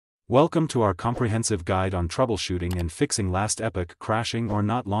Welcome to our comprehensive guide on troubleshooting and fixing Last Epoch crashing or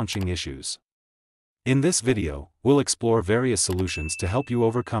not launching issues. In this video, we'll explore various solutions to help you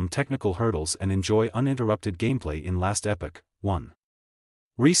overcome technical hurdles and enjoy uninterrupted gameplay in Last Epoch. 1.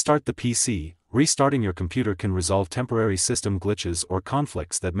 Restart the PC. Restarting your computer can resolve temporary system glitches or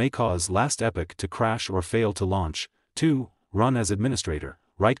conflicts that may cause Last Epoch to crash or fail to launch. 2. Run as administrator.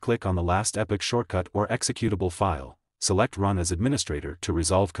 Right-click on the Last Epoch shortcut or executable file. Select Run as Administrator to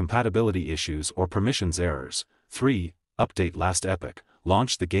resolve compatibility issues or permissions errors. 3. Update Last Epoch.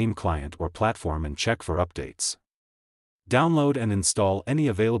 Launch the game client or platform and check for updates. Download and install any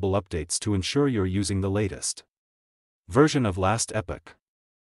available updates to ensure you're using the latest version of Last Epoch.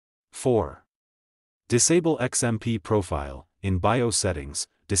 4. Disable XMP profile. In BIOS settings,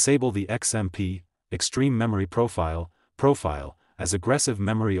 disable the XMP, Extreme Memory Profile, as aggressive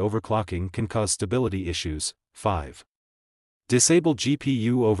memory overclocking can cause stability issues. 5. Disable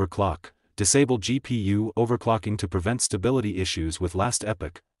GPU overclock. Disable GPU overclocking to prevent stability issues with Last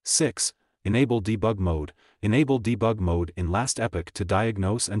Epoch. 6. Enable debug mode. Enable debug mode in Last Epoch to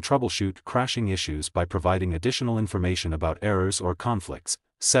diagnose and troubleshoot crashing issues by providing additional information about errors or conflicts.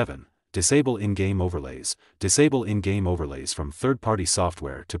 7. Disable in-game overlays. Disable in-game overlays from third-party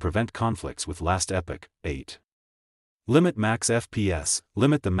software to prevent conflicts with Last Epoch. 8. Limit max FPS.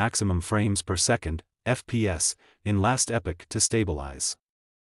 Limit the maximum frames per second, FPS, in Last Epoch to stabilize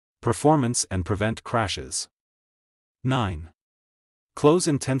performance and prevent crashes. 9. Close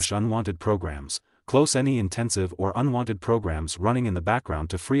intensive unwanted programs. Close any intensive or unwanted programs running in the background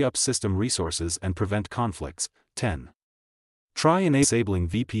to free up system resources and prevent conflicts. 10. Try enabling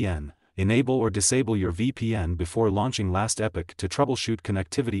VPN. Enable or disable your VPN before launching Last Epoch to troubleshoot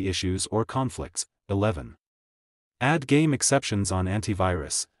connectivity issues or conflicts. 11. Add game exceptions on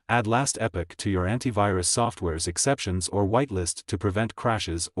antivirus. Add Last Epoch to your antivirus software's exceptions or whitelist to prevent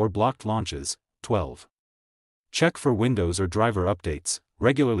crashes or blocked launches. 12. Check for Windows or driver updates.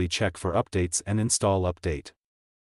 Regularly check for updates and install update